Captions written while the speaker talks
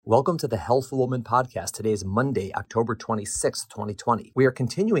Welcome to the Healthful Woman podcast. Today is Monday, October 26th, 2020. We are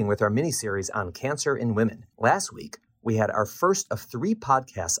continuing with our mini-series on cancer in women. Last week, we had our first of 3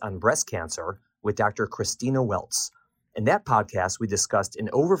 podcasts on breast cancer with Dr. Christina Weltz. In that podcast, we discussed an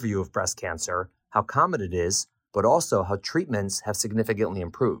overview of breast cancer, how common it is, but also how treatments have significantly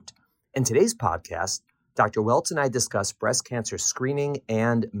improved. In today's podcast, Dr. Weltz and I discuss breast cancer screening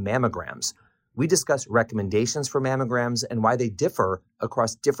and mammograms. We discuss recommendations for mammograms and why they differ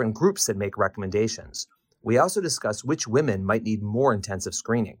across different groups that make recommendations. We also discuss which women might need more intensive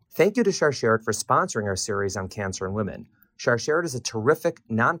screening. Thank you to Sharsheret for sponsoring our series on cancer in women. Sharsheret is a terrific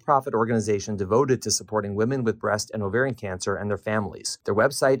nonprofit organization devoted to supporting women with breast and ovarian cancer and their families. Their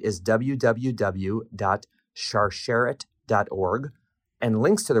website is www.sharsheret.org, and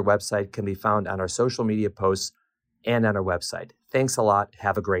links to their website can be found on our social media posts and on our website. Thanks a lot.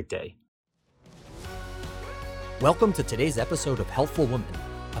 Have a great day. Welcome to today's episode of Healthful Woman,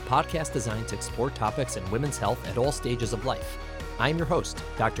 a podcast designed to explore topics in women's health at all stages of life. I'm your host,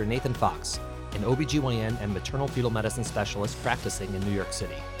 Dr. Nathan Fox, an OBGYN and maternal fetal medicine specialist practicing in New York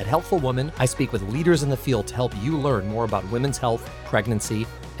City. At Healthful Woman, I speak with leaders in the field to help you learn more about women's health, pregnancy,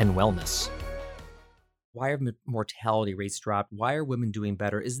 and wellness. Why have mortality rates dropped? Why are women doing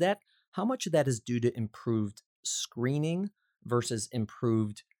better? How much of that is due to improved screening versus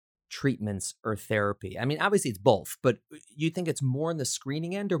improved treatments or therapy? I mean, obviously it's both, but you think it's more on the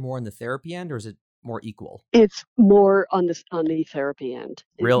screening end or more on the therapy end, or is it more equal? It's more on the therapy end.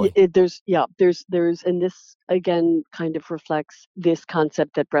 Really? There's, and this again kind of reflects this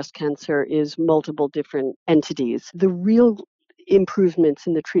concept that breast cancer is multiple different entities. The real improvements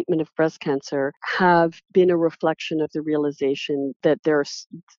in the treatment of breast cancer have been a reflection of the realization that there are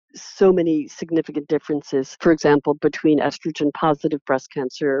so many significant differences, for example, between estrogen positive breast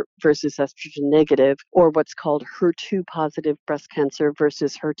cancer versus estrogen negative, or what's called HER2 positive breast cancer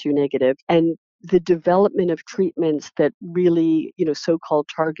versus HER2 negative. And the development of treatments that really, so-called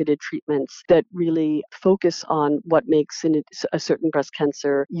targeted treatments that really focus on what makes a certain breast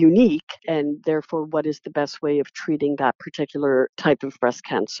cancer unique, and therefore what is the best way of treating that particular type of breast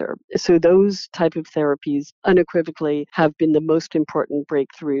cancer. So those type of therapies unequivocally have been the most important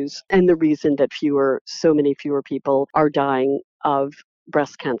breakthroughs and the reason that so many fewer people are dying of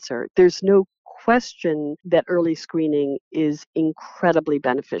breast cancer. There's no question that early screening is incredibly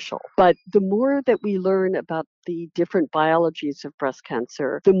beneficial. But the more that we learn about the different biologies of breast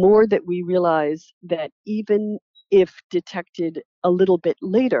cancer, the more that we realize that even if detected a little bit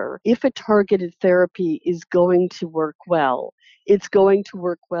later, if a targeted therapy is going to work well, it's going to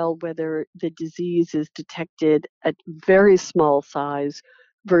work well whether the disease is detected at very small size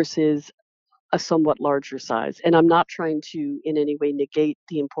versus a somewhat larger size. And I'm not trying to in any way negate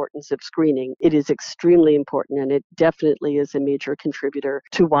the importance of screening. It is extremely important, and it definitely is a major contributor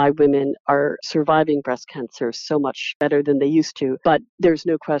to why women are surviving breast cancer so much better than they used to. But there's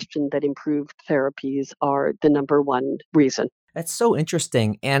no question that improved therapies are the number one reason. That's so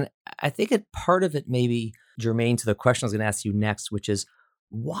interesting. And I think part of it may be germane to the question I was going to ask you next, which is,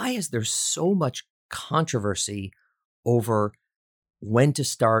 why is there so much controversy over when to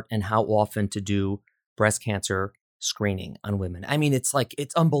start and how often to do breast cancer screening on women? I mean, it's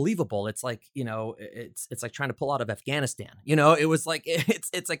unbelievable. It's like, it's like trying to pull out of Afghanistan. It was like,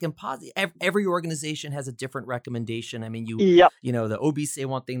 it's like impossible. Every organization has a different recommendation. I mean, the OB say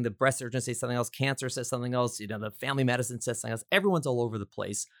one thing, the breast surgeon says something else, cancer says something else, the family medicine says something else. Everyone's all over the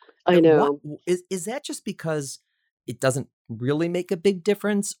place. I know. Is that just because it doesn't really make a big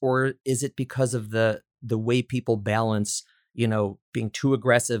difference, or is it because of the way people balance being too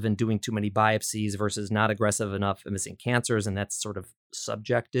aggressive and doing too many biopsies versus not aggressive enough and missing cancers, and that's sort of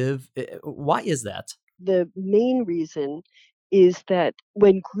subjective? Why is that? The main reason is that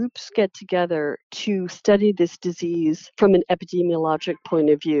when groups get together to study this disease from an epidemiologic point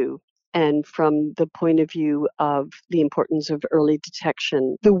of view, and from the point of view of the importance of early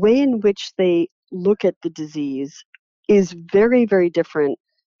detection, the way in which they look at the disease is very, very different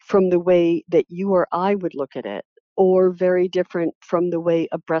from the way that you or I would look at it, or very different from the way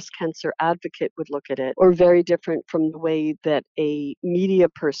a breast cancer advocate would look at it, or very different from the way that a media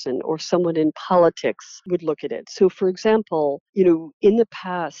person or someone in politics would look at it. So, for example, in the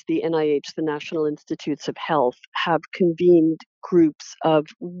past, the NIH, the National Institutes of Health, have convened groups of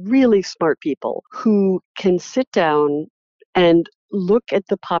really smart people who can sit down and look at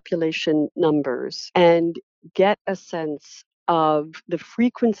the population numbers and get a sense of the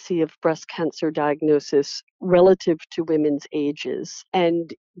frequency of breast cancer diagnosis relative to women's ages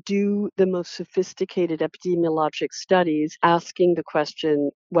and do the most sophisticated epidemiologic studies asking the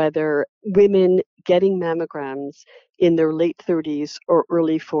question whether women getting mammograms in their late 30s or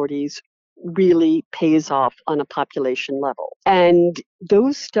early 40s really pays off on a population level. And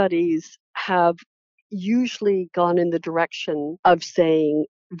those studies have usually gone in the direction of saying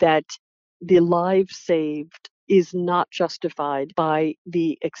that the lives saved is not justified by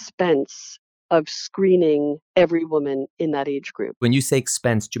the expense of screening every woman in that age group. When you say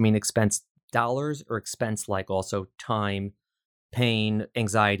expense, do you mean expense dollars or expense like also time, pain,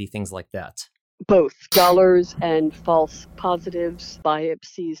 anxiety, things like that? Both dollars and false positives,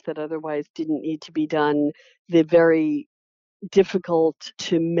 biopsies that otherwise didn't need to be done, the very difficult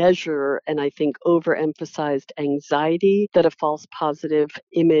to measure and I think overemphasized anxiety that a false positive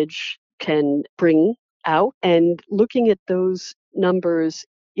image can bring out. And looking at those numbers,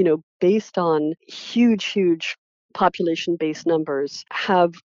 based on huge population based numbers,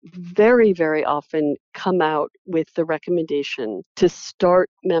 have very, very often come out with the recommendation to start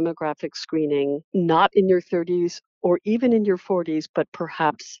mammographic screening not in your 30s or even in your 40s, but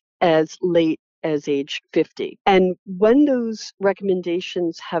perhaps as late as age 50. And when those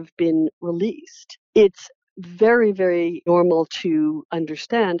recommendations have been released, it's very, very normal to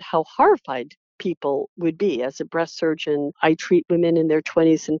understand how horrified people would be. As a breast surgeon, I treat women in their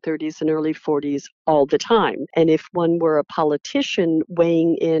 20s and 30s and early 40s all the time. And if one were a politician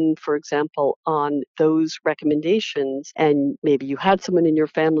weighing in, for example, on those recommendations, and maybe you had someone in your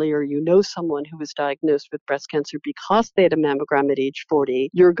family or you know someone who was diagnosed with breast cancer because they had a mammogram at age 40,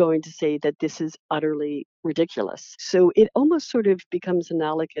 you're going to say that this is utterly ridiculous. So it almost sort of becomes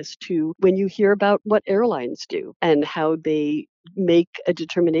analogous to when you hear about what airlines do and how they make a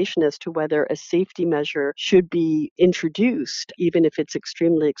determination as to whether a safety measure should be introduced, even if it's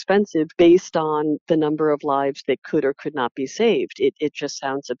extremely expensive, based on the number of lives that could or could not be saved. It just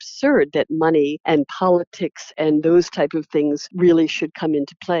sounds absurd that money and politics and those type of things really should come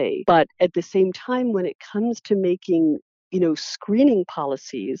into play. But at the same time, when it comes to making screening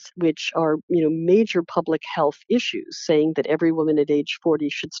policies, which are, major public health issues, saying that every woman at age 40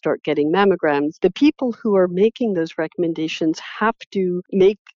 should start getting mammograms, the people who are making those recommendations have to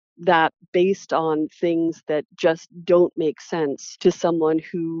make that based on things that just don't make sense to someone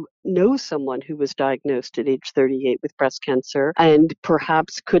who knows someone who was diagnosed at age 38 with breast cancer and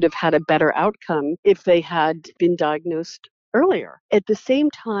perhaps could have had a better outcome if they had been diagnosed earlier. At the same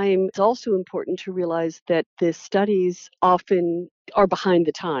time, it's also important to realize that the studies often are behind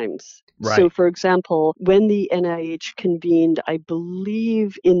the times. Right. So, for example, when the NIH convened, I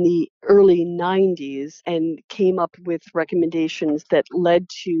believe in the early 90s, and came up with recommendations that led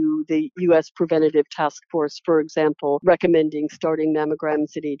to the U.S. Preventative Task Force, for example, recommending starting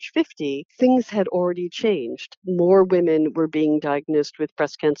mammograms at age 50, things had already changed. More women were being diagnosed with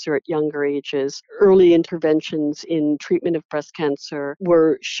breast cancer at younger ages. Early interventions in treatment of breast cancer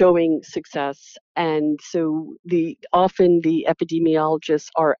were showing success. And so often the epidemiologists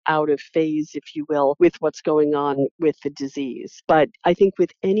are out of phase, if you will, with what's going on with the disease. But I think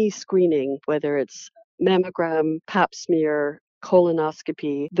with any screening, whether it's mammogram, pap smear,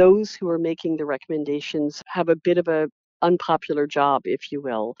 colonoscopy, those who are making the recommendations have a bit of a unpopular job, if you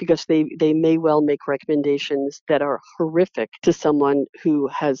will, because they may well make recommendations that are horrific to someone who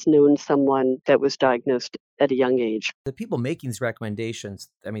has known someone that was diagnosed at a young age. The people making these recommendations,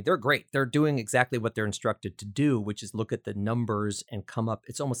 I mean, they're great. They're doing exactly what they're instructed to do, which is look at the numbers and come up.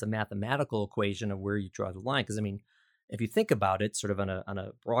 It's almost a mathematical equation of where you draw the line. Because, I mean, if you think about it, sort of on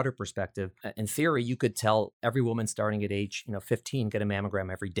a broader perspective, in theory, you could tell every woman starting at age 15 get a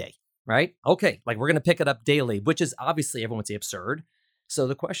mammogram every day, right? Okay, like we're going to pick it up daily, which is obviously everyone would say absurd. So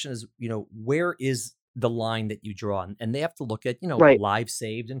the question is, where is the line that you draw? And they have to look at, Right. lives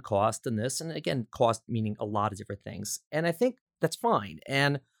saved and cost and this. And again, cost meaning a lot of different things. And I think that's fine.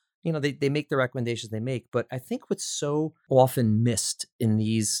 And, they make the recommendations they make. But I think what's so often missed in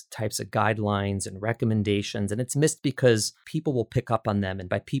these types of guidelines and recommendations, and it's missed because people will pick up on them. And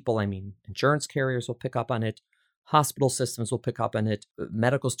by people, I mean insurance carriers will pick up on it. Hospital systems will pick up on it.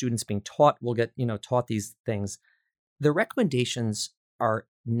 Medical students being taught will get, taught these things. The recommendations are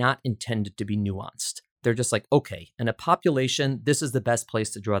not intended to be nuanced. They're just like, okay, in a population, this is the best place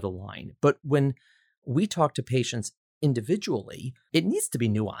to draw the line. But when we talk to patients individually, it needs to be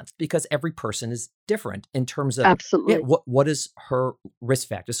nuanced because every person is different in terms of Absolutely. What is her risk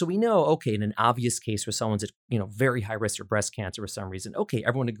factor. So we know, okay, in an obvious case where someone's at very high risk for breast cancer for some reason, okay,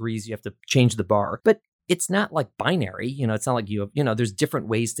 everyone agrees you have to change the bar. But it's not like binary. It's not like there's different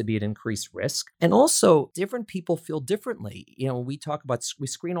ways to be at increased risk. And also, different people feel differently. We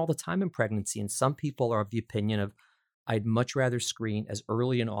screen all the time in pregnancy, and some people are of the opinion of, I'd much rather screen as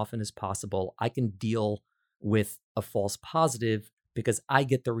early and often as possible. I can deal with a false positive because I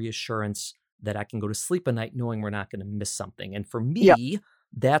get the reassurance that I can go to sleep at night knowing we're not going to miss something. And for me,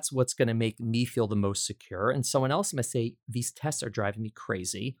 that's what's going to make me feel the most secure. And someone else might say, these tests are driving me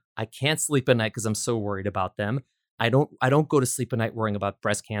crazy. I can't sleep at night because I'm so worried about them. I don't go to sleep at night worrying about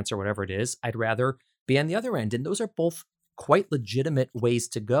breast cancer, whatever it is. I'd rather be on the other end. And those are both quite legitimate ways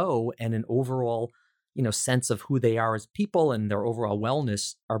to go, and an overall sense of who they are as people and their overall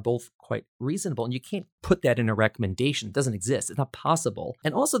wellness are both quite reasonable. And you can't put that in a recommendation. It doesn't exist. It's not possible.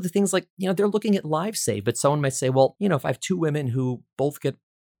 And also the things like, they're looking at lives saved, but someone might say, well, if I have two women who both get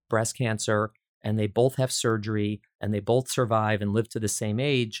breast cancer and they both have surgery and they both survive and live to the same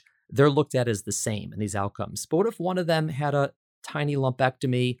age, they're looked at as the same in these outcomes. But what if one of them had a tiny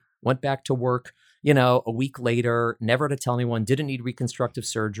lumpectomy, went back to work, a week later, never to tell anyone, didn't need reconstructive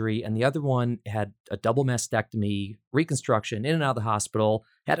surgery, and the other one had a double mastectomy, reconstruction, in and out of the hospital,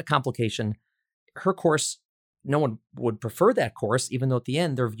 had a complication. Her course, no one would prefer that course, even though at the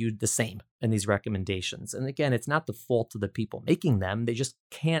end they're viewed the same in these recommendations. And again, it's not the fault of the people making them. They just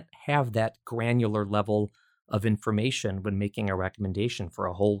can't have that granular level of information when making a recommendation for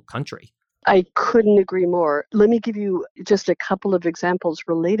a whole country. I couldn't agree more. Let me give you just a couple of examples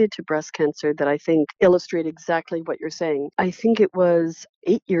related to breast cancer that I think illustrate exactly what you're saying. I think it was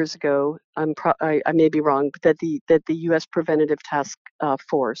 8 years ago, I may be wrong, but that the U.S. Preventative Task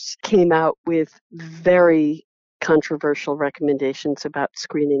Force came out with very controversial recommendations about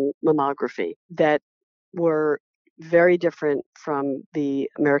screening mammography that were very different from the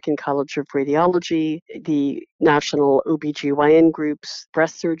American College of Radiology, the national OBGYN groups,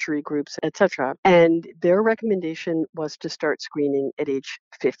 breast surgery groups, etc. And their recommendation was to start screening at age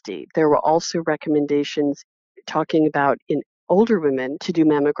 50. There were also recommendations talking about in older women to do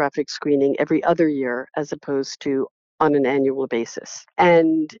mammographic screening every other year as opposed to on an annual basis.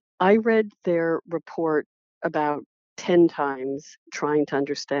 And I read their report about 10 times trying to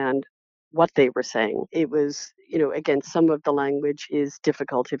understand what they were saying. It was, again, some of the language is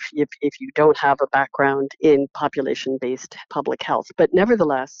difficult if you don't have a background in population-based public health. But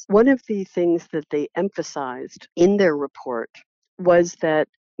nevertheless, one of the things that they emphasized in their report was that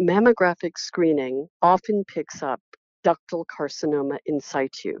mammographic screening often picks up ductal carcinoma in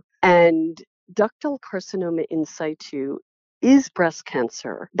situ. And ductal carcinoma in situ is breast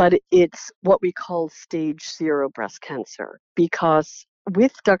cancer, but it's what we call stage 0 breast cancer, because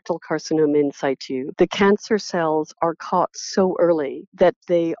with ductal carcinoma in situ, the cancer cells are caught so early that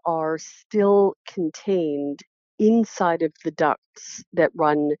they are still contained inside of the ducts that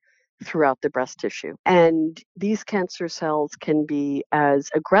run throughout the breast tissue. And these cancer cells can be as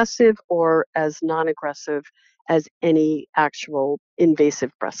aggressive or as non-aggressive as any actual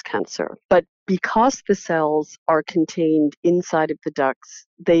invasive breast cancer. But because the cells are contained inside of the ducts,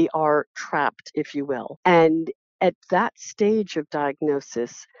 they are trapped, if you will. And at that stage of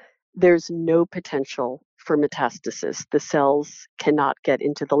diagnosis, there's no potential for metastasis. The cells cannot get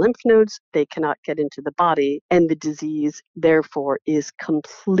into the lymph nodes, they cannot get into the body, and the disease, therefore, is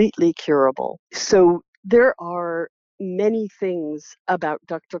completely curable. So there are many things about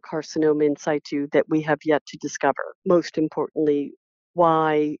ductal carcinoma in situ that we have yet to discover. Most importantly,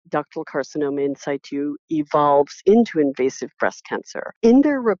 why ductal carcinoma in situ evolves into invasive breast cancer. In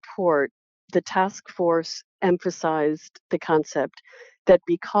their report, the task force emphasized the concept that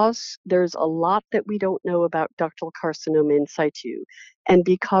because there's a lot that we don't know about ductal carcinoma in situ, and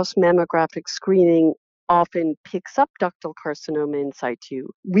because mammographic screening often picks up ductal carcinoma in situ,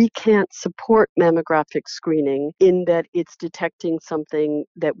 we can't support mammographic screening in that it's detecting something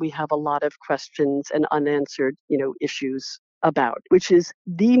that we have a lot of questions and unanswered, issues about, which is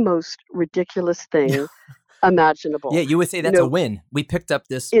the most ridiculous thing imaginable. Yeah, you would say that's a win. We picked up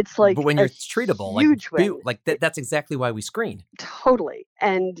this, it's like but when you're treatable, huge win. That's exactly why we screen. Totally.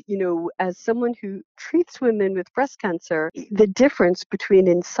 And, as someone who treats women with breast cancer, the difference between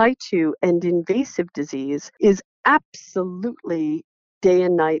in situ and invasive disease is absolutely day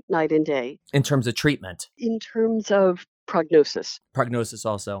and night, night and day. In terms of treatment. In terms of prognosis. Prognosis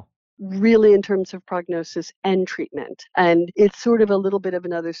also. Really in terms of prognosis and treatment. And it's sort of a little bit of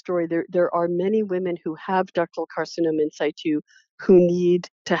another story. There are many women who have ductal carcinoma in situ who need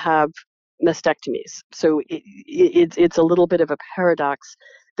to have mastectomies. So it's a little bit of a paradox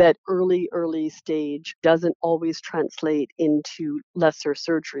that early stage doesn't always translate into lesser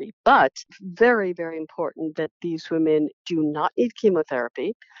surgery. But very, very important that these women do not need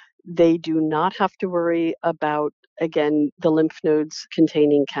chemotherapy. They do not have to worry about, again, the lymph nodes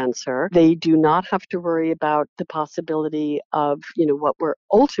containing cancer. They do not have to worry about the possibility of, what we're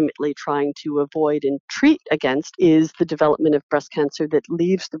ultimately trying to avoid and treat against is the development of breast cancer that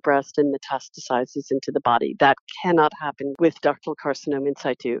leaves the breast and metastasizes into the body. That cannot happen with ductal carcinoma in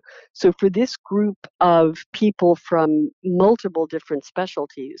situ. So for this group of people from multiple different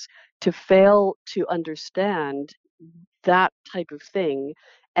specialties to fail to understand that type of thing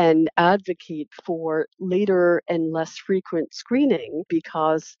and advocate for later and less frequent screening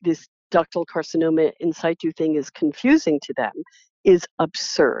because this ductal carcinoma in situ thing is confusing to them is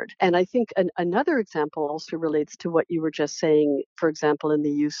absurd. And I think another example also relates to what you were just saying, for example, in the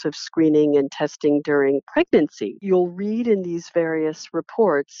use of screening and testing during pregnancy. You'll read in these various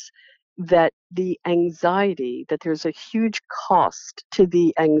reports that that there's a huge cost to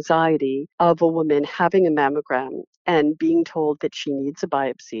the anxiety of a woman having a mammogram and being told that she needs a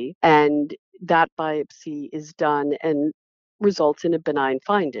biopsy, and that biopsy is done and results in a benign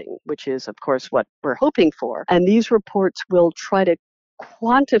finding, which is, of course, what we're hoping for. And these reports will try to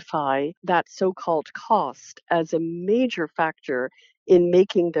quantify that so-called cost as a major factor in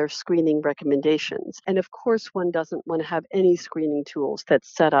making their screening recommendations. And of course, one doesn't want to have any screening tools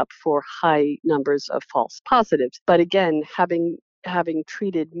that's set up for high numbers of false positives. But again, having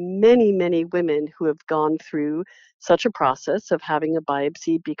treated many, many women who have gone through such a process of having a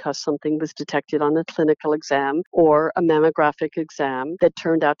biopsy because something was detected on a clinical exam or a mammographic exam that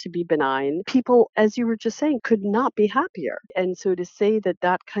turned out to be benign, people, as you were just saying, could not be happier. And so to say that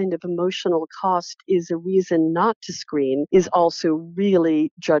that kind of emotional cost is a reason not to screen is also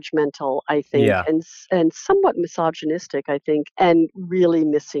really judgmental, I think, Yeah. and somewhat misogynistic, I think, and really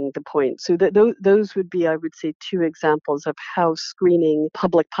missing the point. So those would be, I would say, two examples of how screening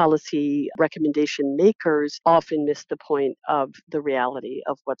public policy recommendation makers often miss the point of the reality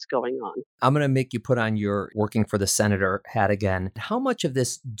of what's going on. I'm going to make you put on your working for the senator hat again. How much of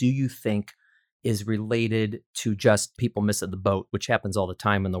this do you think is related to just people missing the boat, which happens all the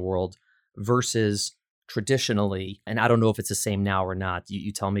time in the world, versus traditionally, and I don't know if it's the same now or not,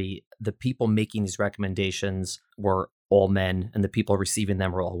 you tell me, the people making these recommendations were all men and the people receiving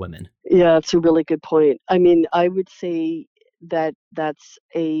them were all women? Yeah, it's a really good point. I mean, I would say that's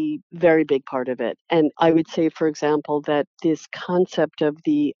a very big part of it. And I would say, for example, that this concept of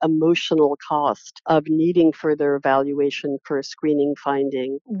the emotional cost of needing further evaluation for a screening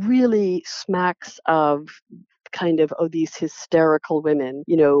finding really smacks of kind of, oh, these hysterical women,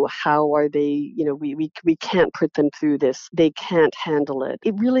 how are they, we can't put them through this. They can't handle it.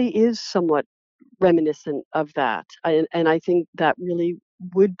 It really is somewhat reminiscent of that. And I think that really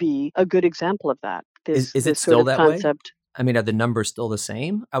would be a good example of that. Is it This sort still of that way? concept. I mean, are the numbers still the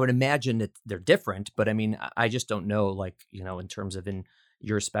same? I would imagine that they're different, but I mean, I just don't know, like, in terms of in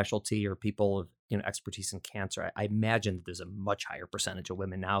your specialty or people of, expertise in cancer, I imagine that there's a much higher percentage of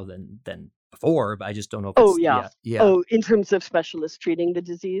women now than before, but I just don't know if Oh, it's, yeah. yeah. Oh, in terms of specialists treating the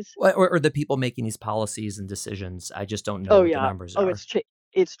disease? Or the people making these policies and decisions. I just don't know Oh, what the yeah. numbers Oh, are.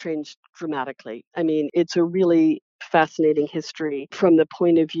 it's changed dramatically. I mean, it's a really fascinating history from the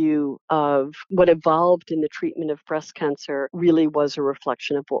point of view of what evolved in the treatment of breast cancer really was a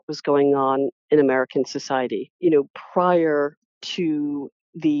reflection of what was going on in American society. Prior to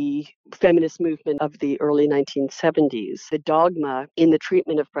the feminist movement of the early 1970s, the dogma in the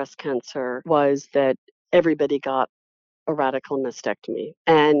treatment of breast cancer was that everybody got a radical mastectomy.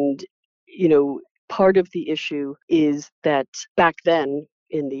 And, you know, part of the issue is that back then,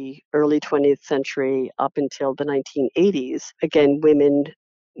 in the early 20th century up until the 1980s, again, women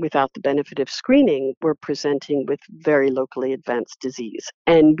without the benefit of screening were presenting with very locally advanced disease.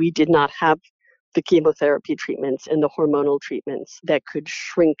 And we did not have the chemotherapy treatments and the hormonal treatments that could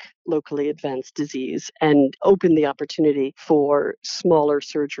shrink locally advanced disease and open the opportunity for smaller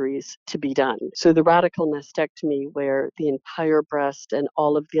surgeries to be done. So the radical mastectomy, where the entire breast and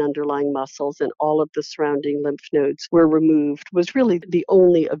all of the underlying muscles and all of the surrounding lymph nodes were removed, was really the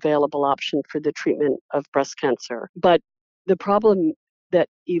only available option for the treatment of breast cancer. But the problem that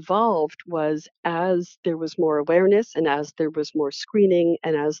evolved was, as there was more awareness and as there was more screening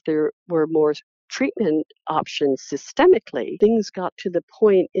and as there were more treatment options systemically, things got to the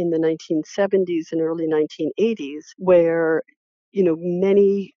point in the 1970s and early 1980s where,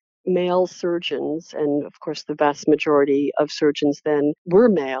 many male surgeons, and of course the vast majority of surgeons then were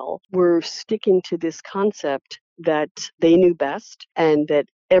male, were sticking to this concept that they knew best and that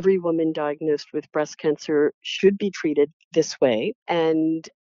every woman diagnosed with breast cancer should be treated this way. And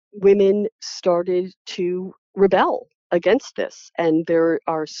women started to rebel against this. And there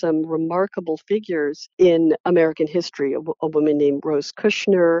are some remarkable figures in American history, a woman named Rose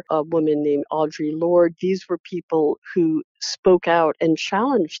Kushner, a woman named Audre Lorde. These were people who spoke out and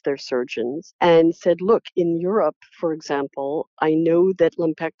challenged their surgeons and said, look, in Europe, for example, I know that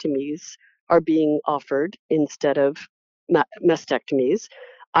lumpectomies are being offered instead of mastectomies.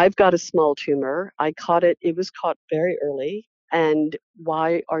 I've got a small tumor. I caught it. It was caught very early. And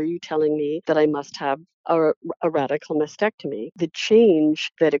why are you telling me that I must have a radical mastectomy? The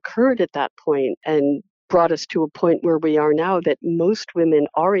change that occurred at that point and brought us to a point where we are now, that most women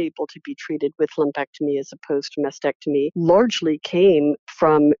are able to be treated with lumpectomy as opposed to mastectomy, largely came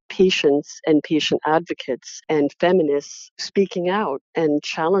from patients and patient advocates and feminists speaking out and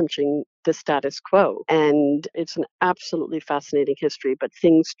challenging the status quo. And it's an absolutely fascinating history, but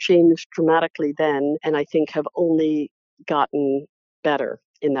things changed dramatically then, and I think have only gotten better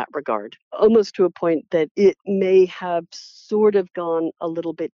in that regard, almost to a point that it may have sort of gone a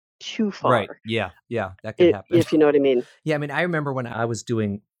little bit too far. Right. Yeah. Yeah. That could happen. If you know what I mean. Yeah. I mean, I remember when I was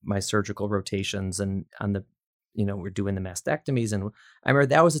doing my surgical rotations and on the, we're doing the mastectomies. And I remember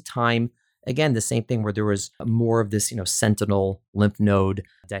that was a time, again, the same thing where there was more of this, sentinel lymph node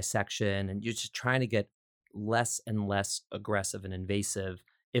dissection, and you're just trying to get less and less aggressive and invasive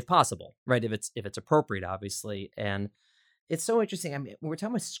if possible, right? If it's appropriate, obviously. And it's so interesting. I mean, when we're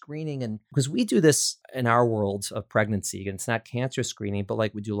talking about screening, and because we do this in our world of pregnancy, and it's not cancer screening, but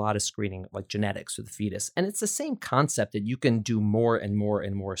like we do a lot of screening, like genetics for the fetus. And it's the same concept that you can do more and more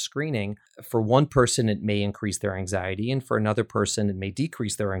and more screening. For one person, it may increase their anxiety, and for another person, it may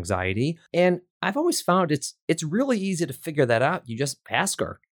decrease their anxiety. And I've always found it's really easy to figure that out. You just ask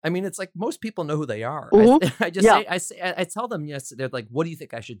her. I mean, it's like most people know who they are. Mm-hmm. I tell them, yes, they're like, what do you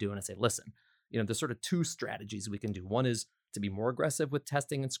think I should do? And I say, listen, there's sort of two strategies we can do. One is to be more aggressive with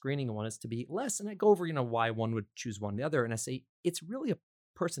testing and screening, and one is to be less. And I go over, why one would choose one or the other. And I say, it's really a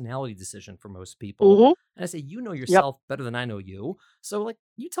personality decision for most people. Mm-hmm. And I say, you know yourself better than I know you. So like,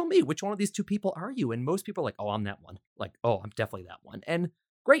 you tell me, which one of these two people are you? And most people are like, oh, I'm that one. Like, oh, I'm definitely that one. And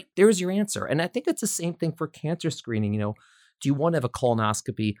great, there's your answer. And I think it's the same thing for cancer screening. Do you want to have a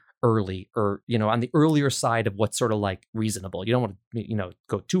colonoscopy early, or, on the earlier side of what's sort of like reasonable? You don't want to,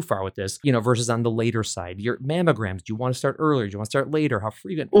 go too far with this, versus on the later side. Your mammograms, do you want to start earlier? Do you want to start later? How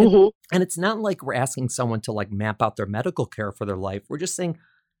frequent? Mm-hmm. And it's not like we're asking someone to like map out their medical care for their life. We're just saying,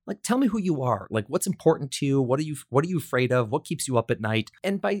 like, tell me who you are. Like, what's important to you? What are you afraid of? What keeps you up at night?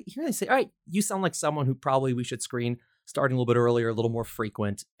 And by hearing they say, all right, you sound like someone who probably we should screen starting a little bit earlier, a little more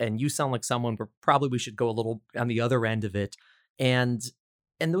frequent. And you sound like someone where probably we should go a little on the other end of it. And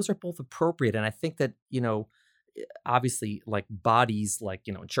those are both appropriate. And I think that, obviously like bodies, like,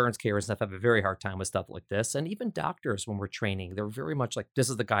 insurance carriers and stuff have a very hard time with stuff like this. And even doctors, when we're training, they're very much like, this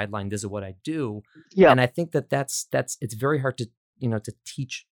is the guideline, this is what I do. Yeah. And I think that that's, it's very hard to, to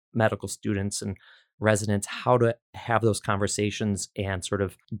teach medical students and residents how to have those conversations and sort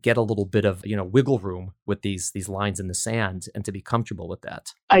of get a little bit of, wiggle room with these lines in the sand, and to be comfortable with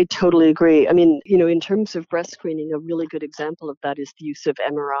that. I totally agree. I mean, in terms of breast screening, a really good example of that is the use of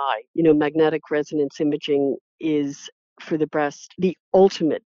MRI. Magnetic resonance imaging is, for the breast, the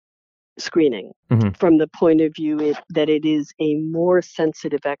ultimate screening, from the point of view that it is a more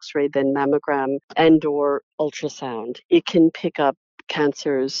sensitive X-ray than mammogram and or ultrasound. It can pick up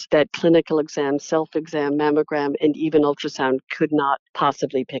cancers that clinical exam, self-exam, mammogram, and even ultrasound could not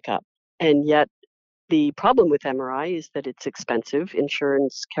possibly pick up. And yet, the problem with MRI is that it's expensive.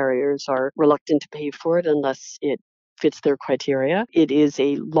 Insurance carriers are reluctant to pay for it unless it fits their criteria. It is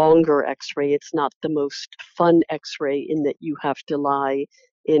a longer X-ray. It's not the most fun X-ray in that you have to lie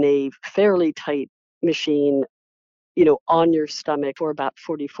in a fairly tight machine, on your stomach for about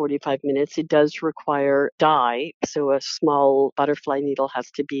 45 minutes. It does require dye. So a small butterfly needle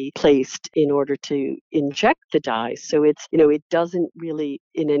has to be placed in order to inject the dye. So it's, it doesn't really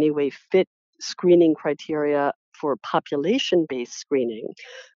in any way fit screening criteria for population-based screening.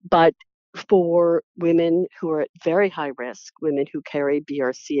 But for women who are at very high risk, women who carry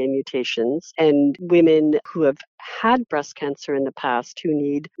BRCA mutations, and women who have had breast cancer in the past who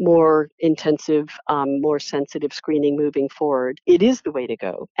need more intensive, more sensitive screening moving forward, it is the way to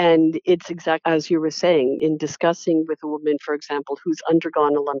go. And it's exactly as you were saying, in discussing with a woman, for example, who's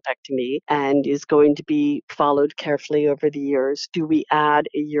undergone a lumpectomy and is going to be followed carefully over the years, do we add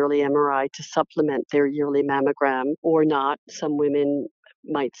a yearly MRI to supplement their yearly mammogram or not? Some women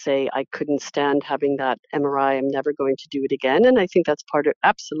might say, I couldn't stand having that MRI. I'm never going to do it again. And I think that's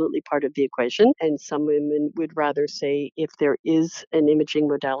absolutely part of the equation. And some women would rather say, if there is an imaging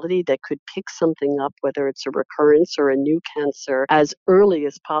modality that could pick something up, whether it's a recurrence or a new cancer, as early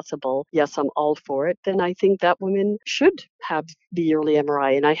as possible, yes, I'm all for it. Then I think that women should have the yearly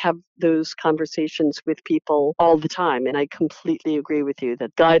MRI. And I have those conversations with people all the time. And I completely agree with you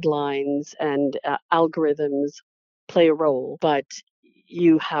that guidelines and algorithms play a role, but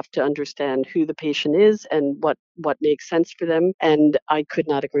you have to understand who the patient is and what makes sense for them. And I could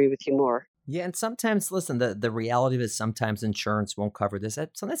not agree with you more. Yeah, and sometimes, listen, the reality of it is sometimes insurance won't cover this.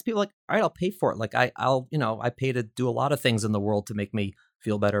 Sometimes people are like, all right, I'll pay for it. Like I'll I pay to do a lot of things in the world to make me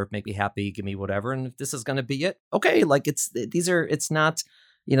feel better, make me happy, give me whatever. And if this is going to be it, okay. Like it's not,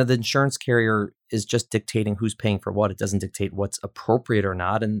 the insurance carrier is just dictating who's paying for what. It doesn't dictate what's appropriate or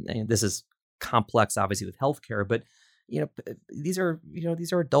not. And this is complex, obviously, with healthcare, but these are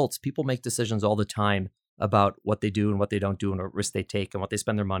adults. People make decisions all the time about what they do and what they don't do and what risks they take and what they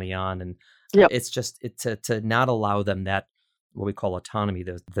spend their money on. And it's just to not allow them that, what we call autonomy,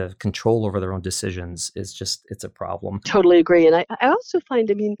 the control over their own decisions it's a problem. Totally agree. And I also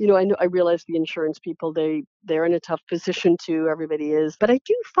find, I realize the insurance people, they're in a tough position too. Everybody is. But I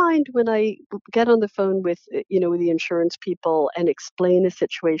do find when I get on the phone with the insurance people and explain a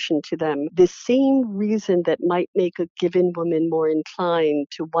situation to them, the same reason that might make a given woman more inclined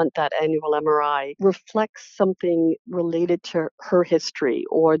to want that annual MRI reflects something related to her history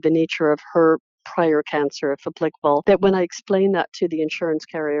or the nature of her prior cancer, if applicable, that when I explain that to the insurance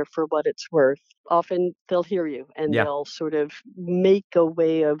carrier for what it's worth, often they'll hear you and they'll sort of make a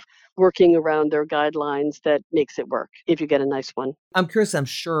way of working around their guidelines that makes it work if you get a nice one. I'm curious, I'm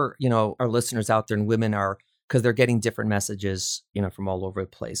sure, our listeners out there and women are, because they're getting different messages, from all over the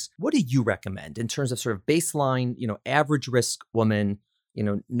place. What do you recommend in terms of sort of baseline, average risk woman,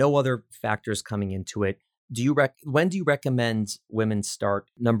 no other factors coming into it? When do you recommend women start?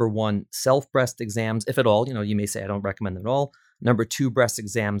 Number one, self breast exams, if at all. You may say I don't recommend them at all. Number two, breast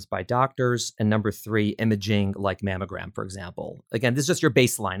exams by doctors. And number three, imaging like mammogram, for example. Again, this is just your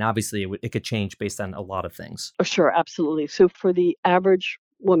baseline. Obviously, it could change based on a lot of things. Oh, sure, absolutely. So for the average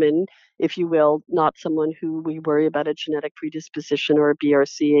woman, if you will, not someone who we worry about a genetic predisposition or a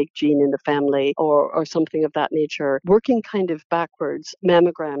BRCA gene in the family or something of that nature, working kind of backwards,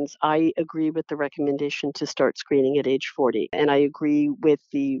 mammograms, I agree with the recommendation to start screening at age 40. And I agree with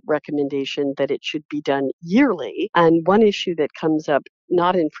the recommendation that it should be done yearly. And one issue that comes up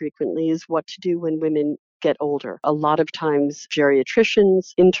not infrequently is what to do when women get older. A lot of times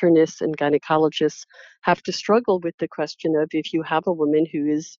geriatricians, internists, and gynecologists have to struggle with the question of, if you have a woman who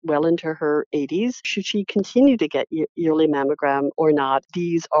is well into her 80s, should she continue to get yearly mammogram or not?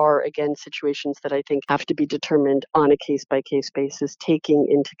 These are, again, situations that I think have to be determined on a case-by-case basis, taking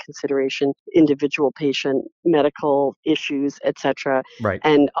into consideration individual patient medical issues, etc. Right.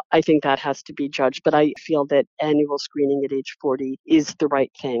 And I think that has to be judged. But I feel that annual screening at age 40 is the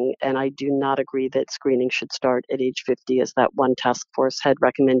right thing. And I do not agree that screening should start at age 50, as that one task force had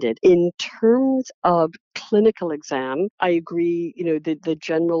recommended. In terms of clinical exam, I agree, the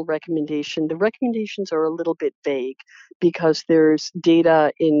general recommendation, the recommendations are a little bit vague because there's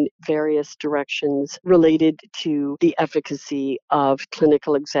data in various directions related to the efficacy of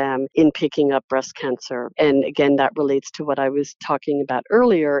clinical exam in picking up breast cancer. And again, that relates to what I was talking about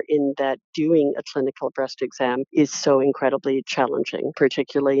earlier, in that doing a clinical breast exam is so incredibly challenging,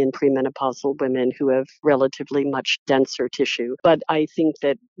 particularly in premenopausal women who have relatively much denser tissue. But I think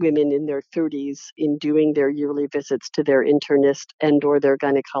that women in their 30s, in doing their yearly visits to their internist and or their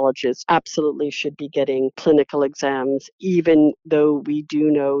gynecologist, absolutely should be getting clinical exams, even though we do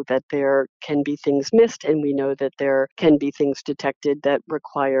know that there can be things missed and we know that there can be things detected that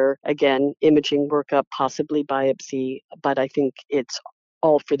require, again, imaging workup, possibly biopsy. But I think it's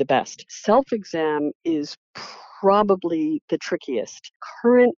all for the best. Self-exam is probably the trickiest.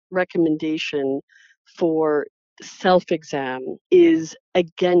 Current recommendation for self-exam is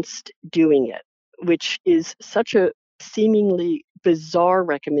against doing it, which is such a seemingly bizarre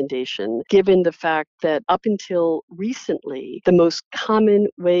recommendation, given the fact that up until recently, the most common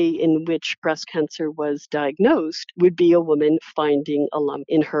way in which breast cancer was diagnosed would be a woman finding a lump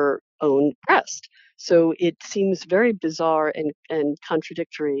in her own breast. So it seems very bizarre and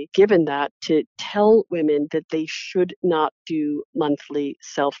contradictory, given that, to tell women that they should not do monthly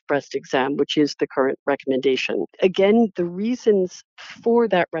self-breast exam, which is the current recommendation. Again, the reasons for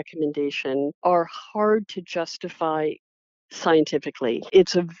that recommendation are hard to justify scientifically.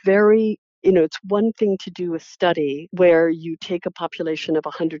 It's it's one thing to do a study where you take a population of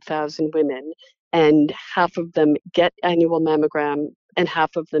 100,000 women and half of them get annual mammogram and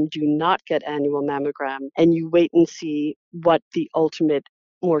half of them do not get annual mammogram, and you wait and see what the ultimate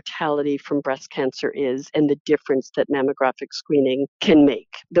mortality from breast cancer is and the difference that mammographic screening can make.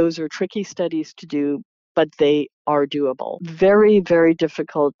 Those are tricky studies to do, but they are doable. Very, very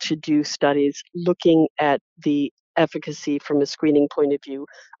difficult to do studies looking at the efficacy from a screening point of view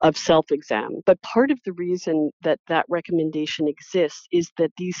of self-exam. But part of the reason that that recommendation exists is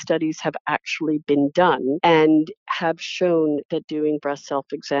that these studies have actually been done and have shown that doing breast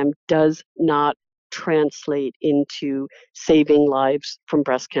self-exam does not translate into saving lives from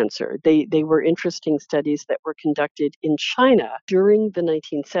breast cancer. They were interesting studies that were conducted in China during the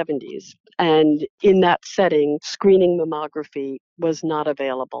 1970s. And in that setting, screening mammography was not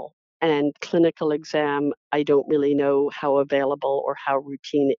available. And clinical exam, I don't really know how available or how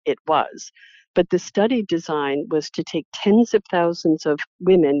routine it was. But the study design was to take tens of thousands of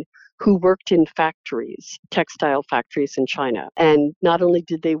women who worked in factories, textile factories in China. And not only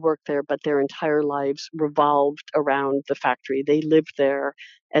did they work there, but their entire lives revolved around the factory. They lived there,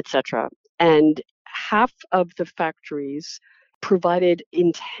 etc. And half of the factories provided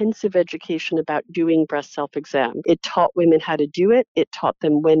intensive education about doing breast self-exam. It taught women how to do it. It taught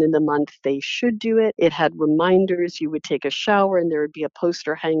them when in the month they should do it. It had reminders. You would take a shower and there would be a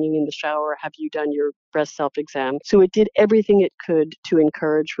poster hanging in the shower. Have you done your breast self-exam? So it did everything it could to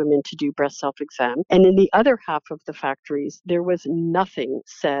encourage women to do breast self-exam. And in the other half of the factories, there was nothing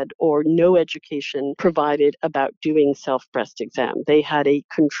said or no education provided about doing self-breast exam. They had a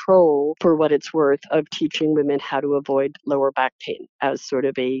control, for what it's worth, of teaching women how to avoid lower back pain as sort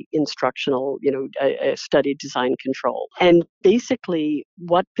of a instructional, a study design control. And basically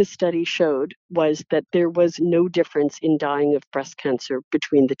what the study showed was that there was no difference in dying of breast cancer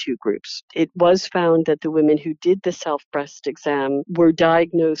between the two groups. It was found that the women who did the self-breast exam were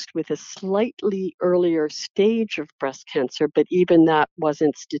diagnosed with a slightly earlier stage of breast cancer, but even that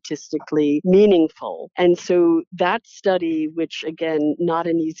wasn't statistically meaningful. And so that study, which again, not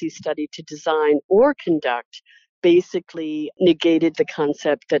an easy study to design or conduct, basically negated the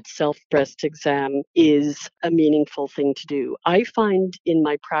concept that self-breast exam is a meaningful thing to do. I find in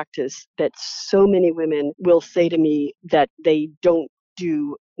my practice that so many women will say to me that they don't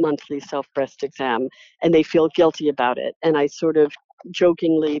do monthly self-breast exam and they feel guilty about it. And I sort of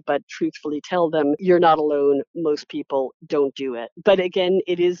jokingly but truthfully tell them, you're not alone. Most people don't do it. But again,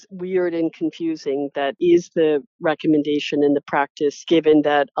 it is weird and confusing that is the recommendation in the practice, given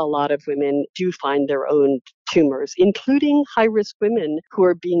that a lot of women do find their own tumors, including high-risk women who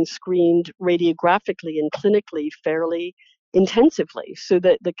are being screened radiographically and clinically fairly intensively. So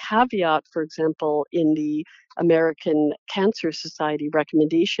that the caveat, for example, in the American Cancer Society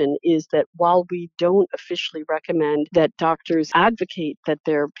recommendation is that while we don't officially recommend that doctors advocate that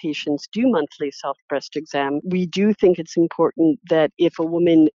their patients do monthly self-breast exam, we do think it's important that if a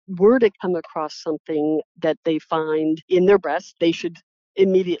woman were to come across something that they find in their breast, they should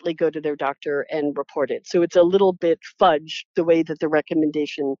immediately go to their doctor and report it. So it's a little bit fudged the way that the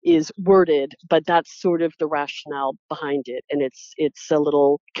recommendation is worded, but that's sort of the rationale behind it. And it's a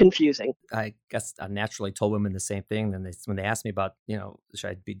little confusing. I guess I naturally told women the same thing. Then when they asked me about, should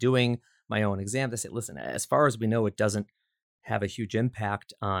I be doing my own exam, they said, listen, as far as we know, it doesn't have a huge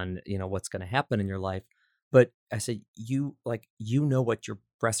impact on, what's going to happen in your life. But I said, you know what your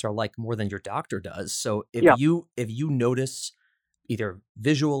breasts are like more than your doctor does. So if you notice either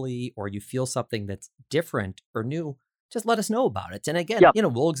visually or you feel something that's different or new, just let us know about it. And again,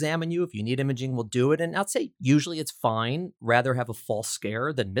 we'll examine you. If you need imaging, we'll do it. And I'd say usually it's fine. Rather have a false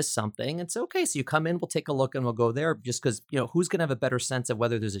scare than miss something. It's okay. So you come in, we'll take a look and we'll go there, just because, who's going to have a better sense of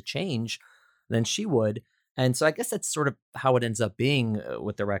whether there's a change than she would. And so I guess that's sort of how it ends up being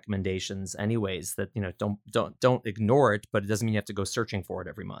with the recommendations anyways, that, don't ignore it, but it doesn't mean you have to go searching for it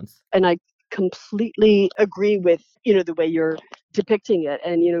every month. And I completely agree with, the way you're depicting it.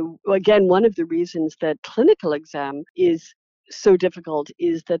 And, again, one of the reasons that clinical exam is so difficult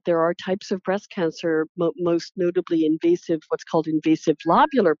is that there are types of breast cancer, most notably invasive, what's called invasive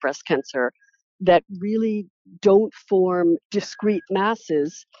lobular breast cancer, that really don't form discrete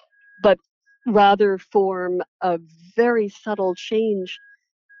masses, but rather form a very subtle change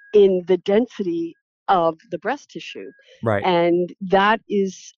in the density of the breast tissue. Right. And that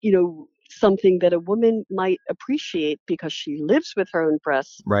is, something that a woman might appreciate because she lives with her own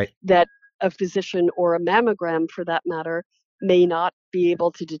breasts, right, that a physician or a mammogram, for that matter, may not be able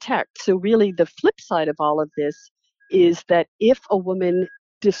to detect. So really the flip side of all of this is that if a woman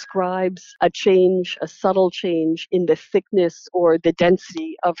describes a change, a subtle change in the thickness or the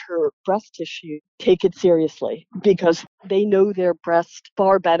density of her breast tissue, take it seriously, because they know their breast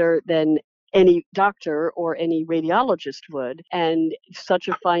far better than any doctor or any radiologist would. And such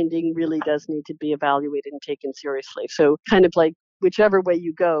a finding really does need to be evaluated and taken seriously. So kind of like whichever way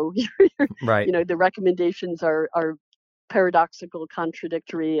you go, Right. the recommendations are paradoxical,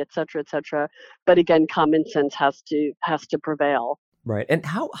 contradictory, et cetera, et cetera. But again, common sense has to prevail. Right. And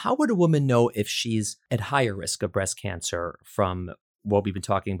how would a woman know if she's at higher risk of breast cancer from what we've been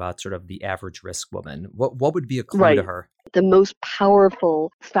talking about, sort of the average risk woman? What would be a clue to Right. her? The most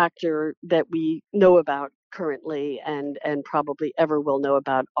powerful factor that we know about currently and probably ever will know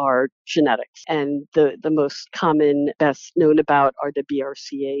about are genetics. And the most common, best known about are the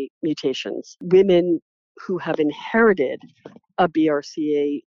BRCA mutations. Women who have inherited a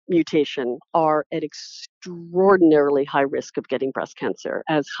BRCA mutation are at extraordinarily high risk of getting breast cancer,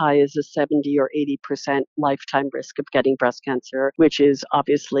 as high as a 70 or 80% lifetime risk of getting breast cancer, which is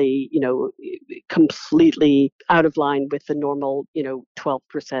obviously, completely out of line with the normal, 12%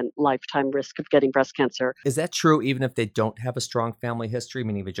 lifetime risk of getting breast cancer. Is that true even if they don't have a strong family history,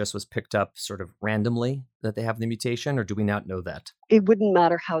 meaning if it just was picked up sort of randomly that they have the mutation, or do we not know that? It wouldn't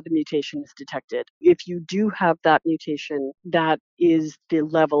matter how the mutation is detected. If you do have that mutation, that is the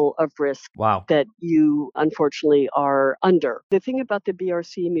level of risk Wow. that you unfortunately are under. The thing about the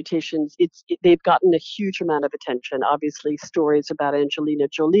BRCA mutations, they've gotten a huge amount of attention. Obviously, stories about Angelina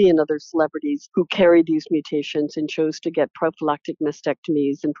Jolie and other celebrities who carry these mutations and chose to get prophylactic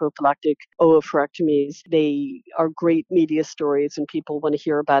mastectomies and prophylactic oophorectomies. They are great media stories and people want to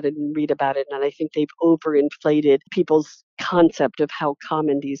hear about it and read about it. And I think they've overinflated people's concept of how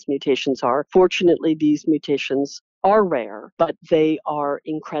common these mutations are. Fortunately, these mutations are rare, but they are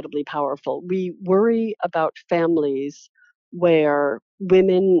incredibly powerful. We worry about families where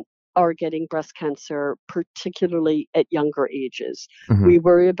women are getting breast cancer, particularly at younger ages. Mm-hmm. We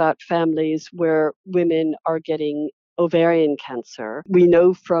worry about families where women are getting ovarian cancer. We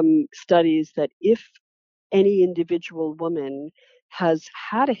know from studies that if any individual woman has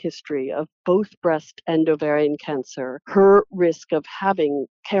had a history of both breast and ovarian cancer, her risk of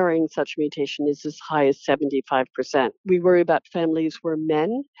carrying such mutation is as high as 75%. We worry about families where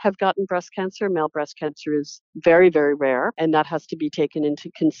men have gotten breast cancer. Male breast cancer is very, very rare, and that has to be taken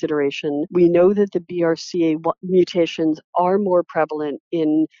into consideration. We know that the BRCA mutations are more prevalent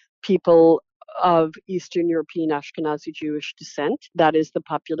in people of Eastern European Ashkenazi Jewish descent. That is the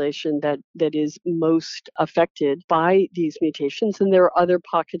population that is most affected by these mutations. And there are other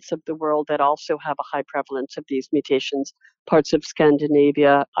pockets of the world that also have a high prevalence of these mutations, parts of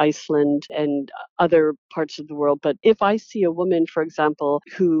Scandinavia, Iceland, and other parts of the world. But if I see a woman, for example,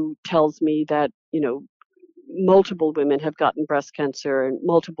 who tells me that, multiple women have gotten breast cancer and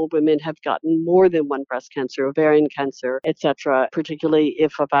multiple women have gotten more than one breast cancer, ovarian cancer, etc., particularly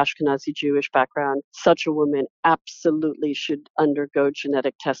if of Ashkenazi Jewish background, such a woman absolutely should undergo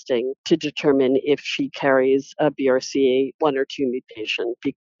genetic testing to determine if she carries a BRCA 1 or 2 mutation,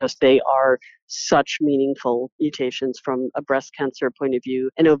 because they are such meaningful mutations from a breast cancer point of view,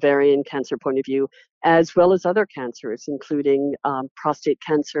 an ovarian cancer point of view, as well as other cancers, including prostate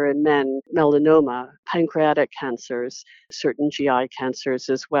cancer in men, melanoma, pancreatic cancers, certain GI cancers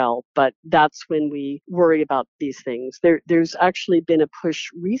as well. But that's when we worry about these things. There's actually been a push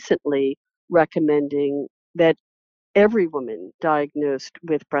recently recommending that every woman diagnosed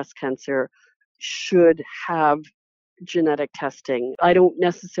with breast cancer should have genetic testing. I don't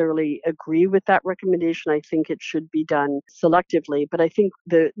necessarily agree with that recommendation. I think it should be done selectively. But I think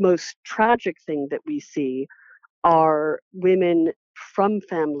the most tragic thing that we see are women from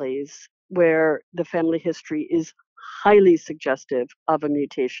families where the family history is highly suggestive of a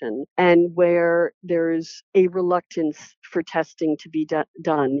mutation and where there's a reluctance for testing to be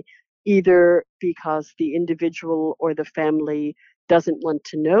done, either because the individual or the family doesn't want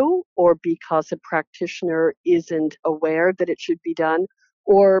to know, or because a practitioner isn't aware that it should be done,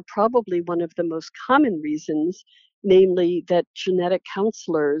 or probably one of the most common reasons, namely that genetic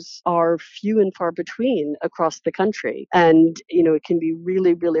counselors are few and far between across the country. And, it can be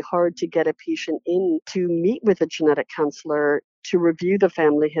really, really hard to get a patient in to meet with a genetic counselor to review the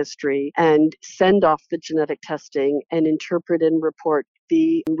family history and send off the genetic testing and interpret and report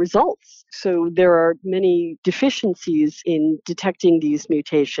the results. So there are many deficiencies in detecting these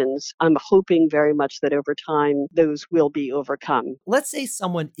mutations. I'm hoping very much that over time those will be overcome. Let's say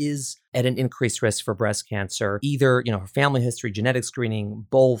someone is at an increased risk for breast cancer, either, her family history, genetic screening,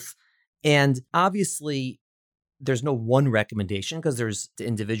 both. And obviously, there's no one recommendation because there's to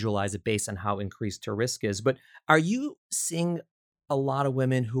individualize it based on how increased her risk is. But are you seeing a lot of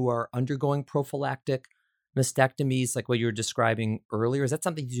women who are undergoing prophylactic mastectomies, like what you were describing earlier? Is that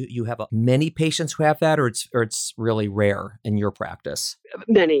something you have many patients who have that, or it's really rare in your practice?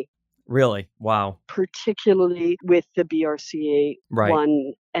 Many. Really? Wow. particularly with the Right.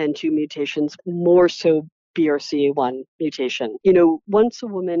 BRCA1 and 2 mutations, more so BRCA1 mutation. You know, once a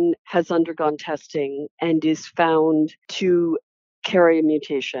woman has undergone testing and is found to carry a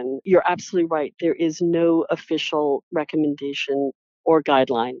mutation, you're absolutely right. There is no official recommendation or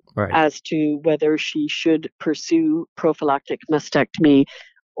guideline Right. as to whether she should pursue prophylactic mastectomy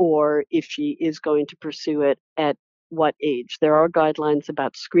or if she is going to pursue it at what age. There are guidelines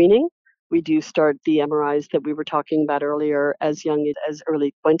about screening. We do start the MRIs that we were talking about earlier as young as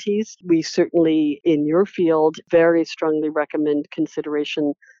early 20s. We certainly, in your field, very strongly recommend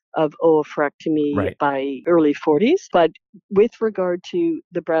consideration of oophorectomy Right. by early 40s. But with regard to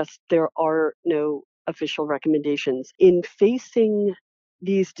the breast, there are no official recommendations. In facing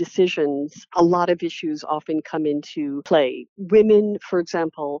these decisions, a lot of issues often come into play. Women, for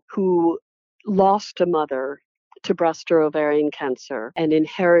example, who lost a mother to breast or ovarian cancer and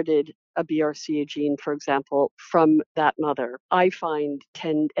inherited a BRCA gene, for example, from that mother, I find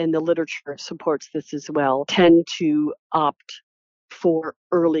and the literature supports this as well, tend to opt for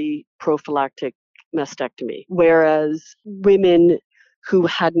early prophylactic mastectomy. Whereas women who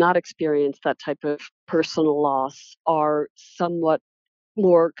had not experienced that type of personal loss are somewhat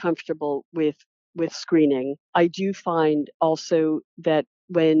more comfortable with screening. I do find also that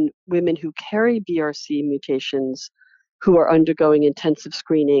when women who carry BRCA mutations who are undergoing intensive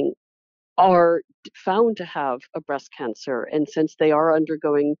screening are found to have a breast cancer. And since they are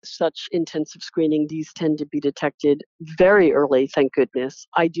undergoing such intensive screening, these tend to be detected very early, thank goodness.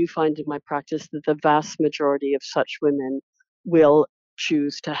 I do find in my practice that the vast majority of such women will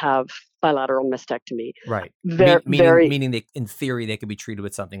choose to have bilateral mastectomy. Right. Very, Meaning they, in theory, they could be treated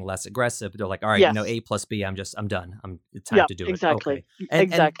with something less aggressive. They're like, all right, yes. A plus B, I'm done. It's time Yeah, to do it. exactly. Okay. And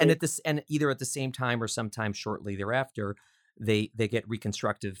Exactly. at this, and either at the same time or sometime shortly thereafter, they get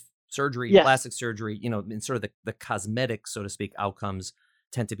reconstructive surgery, Yes. plastic surgery, and sort of the cosmetic, so to speak, outcomes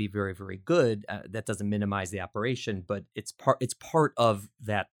tend to be very, very good. That doesn't minimize the operation, but it's part of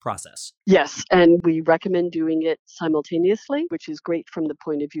that process. Yes, and we recommend doing it simultaneously, which is great from the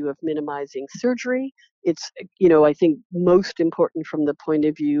point of view of minimizing surgery. It's, I think most important from the point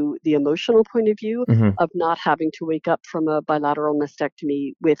of view, the emotional point of view Mm-hmm. of not having to wake up from a bilateral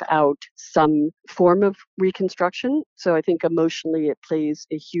mastectomy without some form of reconstruction. So I think emotionally it plays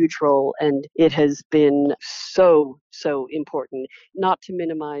a huge role, and it has been so, so important, not to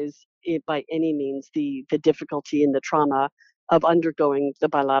minimize it by any means, the difficulty and the trauma of undergoing the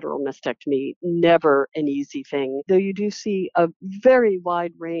bilateral mastectomy. Never an easy thing, though you do see a very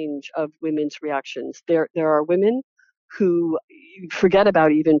wide range of women's reactions. There are women who forget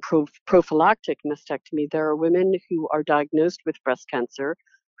about even prophylactic mastectomy. There are women who are diagnosed with breast cancer,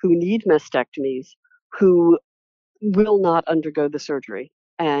 who need mastectomies, who will not undergo the surgery.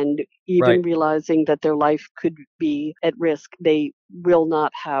 And even Right. realizing that their life could be at risk, they will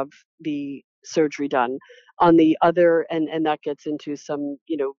not have the surgery done. On the other, and that gets into some,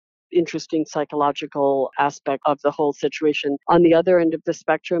 interesting psychological aspect of the whole situation. On the other end of the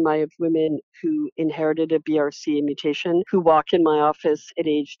spectrum, I have women who inherited a BRCA mutation who walk in my office at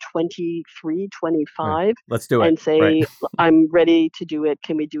age 23, 25 Let's do it. and say, Right. I'm ready to do it.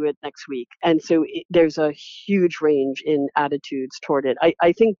 Can we do it next week? And so there's a huge range in attitudes toward it.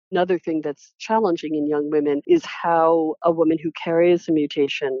 I think another thing that's challenging in young women is how a woman who carries a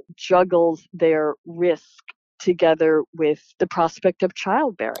mutation juggles their risk together with the prospect of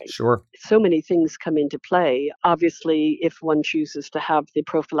childbearing. Sure. So many things come into play. Obviously, if one chooses to have the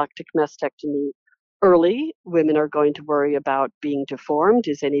prophylactic mastectomy early, women are going to worry about being deformed.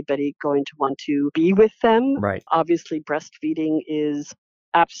 Is anybody going to want to be with them? Right. Obviously, breastfeeding is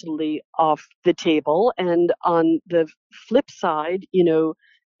absolutely off the table. And on the flip side,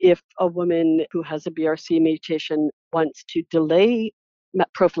 if a woman who has a BRCA mutation wants to delay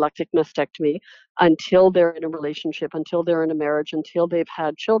prophylactic mastectomy until they're in a relationship, until they're in a marriage, until they've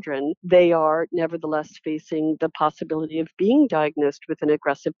had children, they are nevertheless facing the possibility of being diagnosed with an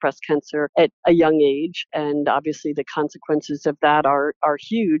aggressive breast cancer at a young age. And obviously the consequences of that are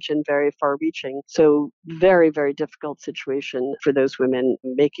huge and very far reaching. So very, very difficult situation for those women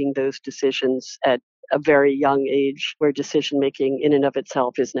making those decisions at a very young age where decision making in and of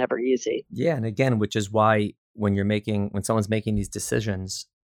itself is never easy. Yeah. And again, which is why when someone's making these decisions,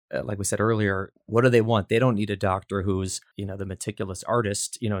 like we said earlier, what do they want? They don't need a doctor who's, the meticulous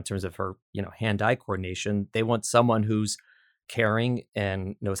artist, in terms of her, hand-eye coordination. They want someone who's caring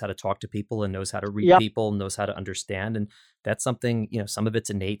and knows how to talk to people and knows how to read people, knows how to understand. And that's something, some of it's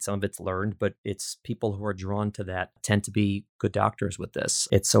innate, some of it's learned, but it's people who are drawn to that tend to be good doctors with this.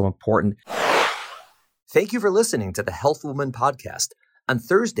 It's so important. Thank you for listening to the Health Woman podcast. On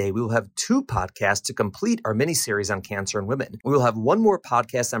Thursday, we will have 2 podcasts to complete our mini-series on cancer in women. We will have one more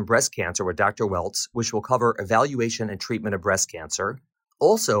podcast on breast cancer with Dr. Weltz, which will cover evaluation and treatment of breast cancer.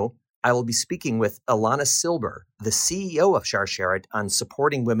 Also, I will be speaking with Alana Silber, the CEO of Sharsheret, on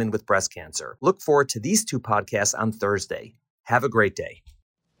supporting women with breast cancer. Look forward to these 2 podcasts on Thursday. Have a great day.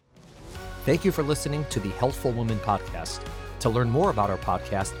 Thank you for listening to the Healthful Woman podcast. To learn more about our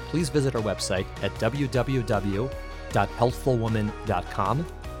podcast, please visit our website at www.healthfulwoman.com.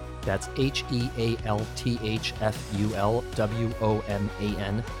 That's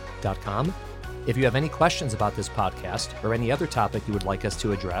HEALTHFULWOMAN.com. If you have any questions about this podcast or any other topic you would like us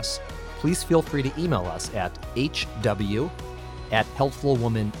to address, please feel free to email us at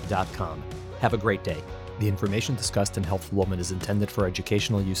hw@healthfulwoman.com. Have a great day. The information discussed in Healthful Woman is intended for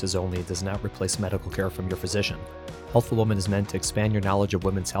educational uses only and does not replace medical care from your physician. Healthful Woman is meant to expand your knowledge of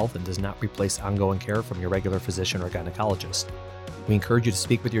women's health and does not replace ongoing care from your regular physician or gynecologist. We encourage you to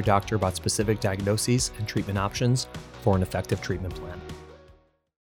speak with your doctor about specific diagnoses and treatment options for an effective treatment plan.